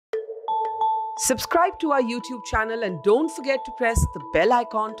Subscribe to our YouTube channel and don't forget to press the bell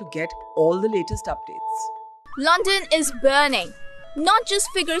icon to get all the latest updates. London is burning, not just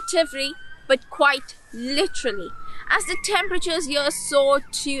figuratively, but quite literally. As the temperatures here soar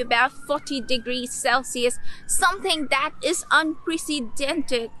to about 40 degrees Celsius, something that is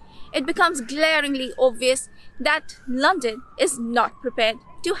unprecedented, it becomes glaringly obvious that London is not prepared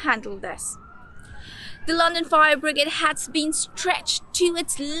to handle this. The London Fire Brigade has been stretched to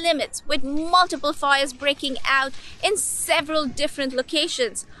its limits, with multiple fires breaking out in several different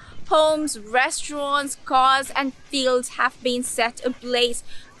locations. Homes, restaurants, cars and fields have been set ablaze,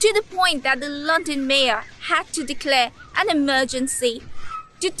 to the point that the London mayor had to declare an emergency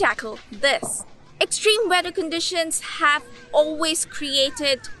to tackle this. Extreme weather conditions have always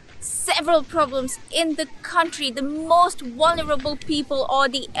created several problems in the country. The most vulnerable people are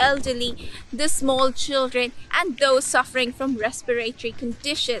the elderly, the small children, and those suffering from respiratory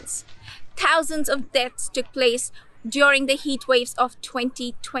conditions. Thousands of deaths took place during the heat waves of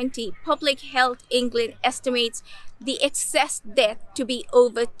 2020. Public Health England estimates the excess death to be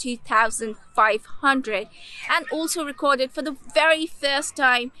over 2,500, and also recorded for the very first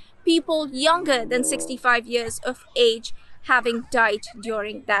time people younger than 65 years of age having died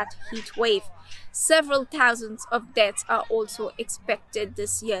during that heat wave. Several thousands of deaths are also expected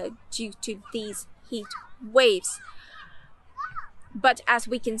this year due to these heat waves. But as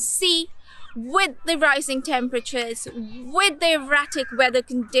we can see, with the rising temperatures, with the erratic weather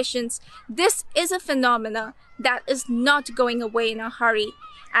conditions, this is a phenomena that is not going away in a hurry.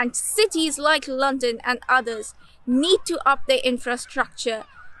 And cities like London and others need to up their infrastructure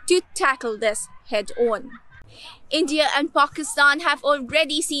to tackle this head on. India and Pakistan have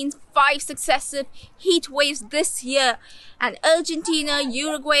already seen 5 successive heat waves this year, and Argentina,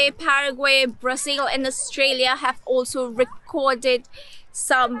 Uruguay, Paraguay, Brazil and Australia have also recorded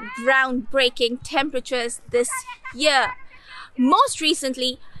some groundbreaking temperatures this year. Most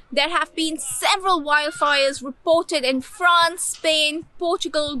recently, there have been several wildfires reported in France, Spain,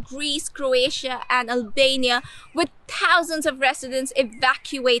 Portugal, Greece, Croatia and Albania, with thousands of residents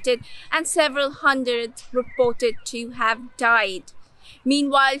evacuated and several hundred reported to have died.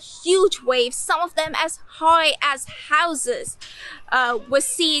 Meanwhile, huge waves, some of them as high as houses, were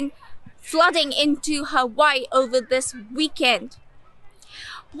seen flooding into Hawaii over this weekend.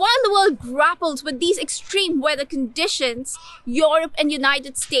 While the world grapples with these extreme weather conditions, Europe and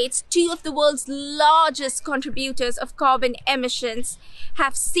United States, two of the world's largest contributors of carbon emissions,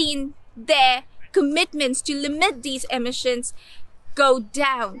 have seen their commitments to limit these emissions go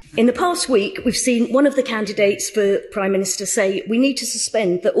down. In the past week, we've seen one of the candidates for Prime Minister say we need to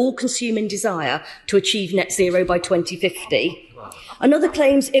suspend the all-consuming desire to achieve net zero by 2050. Another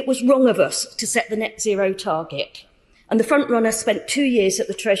claims it was wrong of us to set the net zero target. And the frontrunner spent 2 years at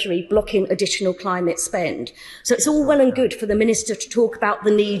the Treasury blocking additional climate spend. So it's all well and good for the Minister to talk about the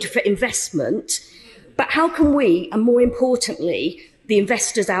need for investment, but how can we, and more importantly, the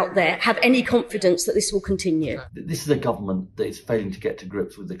investors out there, have any confidence that this will continue? This is a government that is failing to get to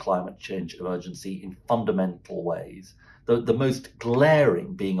grips with the climate change emergency in fundamental ways. The most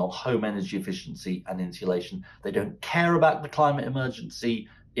glaring being on home energy efficiency and insulation. They don't care about the climate emergency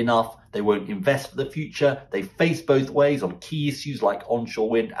enough. They won't invest for the future. They face both ways on key issues like onshore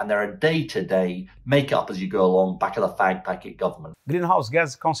wind, and they're a day-to-day make-up as you go along back of the fag packet government. Greenhouse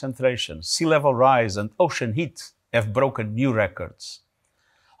gas concentration, sea level rise and ocean heat have broken new records.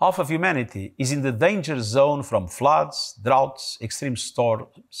 Half of humanity is in the danger zone from floods, droughts, extreme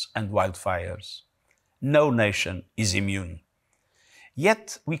storms and wildfires. No nation is immune.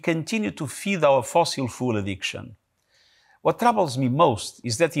 Yet we continue to feed our fossil fuel addiction. What troubles me most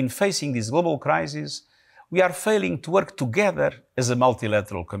is that in facing this global crisis, we are failing to work together as a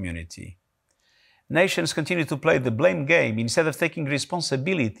multilateral community. Nations continue to play the blame game instead of taking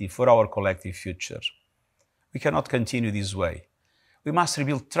responsibility for our collective future. We cannot continue this way. We must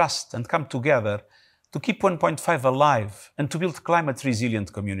rebuild trust and come together to keep 1.5 alive and to build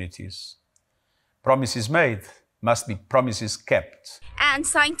climate-resilient communities. Promises made must be promises kept. And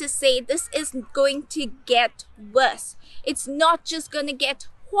scientists say this is going to get worse. It's not just going to get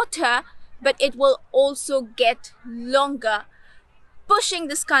hotter, but it will also get longer, pushing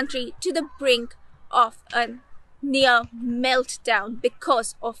this country to the brink of a near meltdown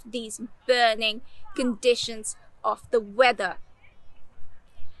because of these burning conditions of the weather.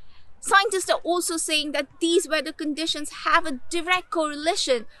 Scientists are also saying that these weather conditions have a direct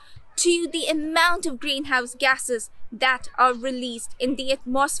correlation to the amount of greenhouse gases that are released in the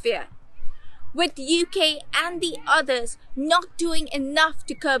atmosphere. With the UK and the others not doing enough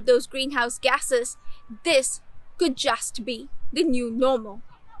to curb those greenhouse gases, this could just be the new normal.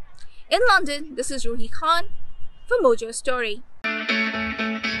 In London, this is Ruhi Khan for Mojo Story.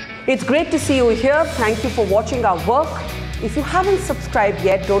 It's great to see you here. Thank you for watching our work. If you haven't subscribed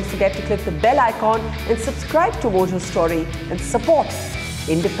yet, don't forget to click the bell icon and subscribe to Mojo Story and support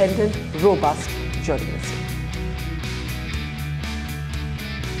independent, robust journalism.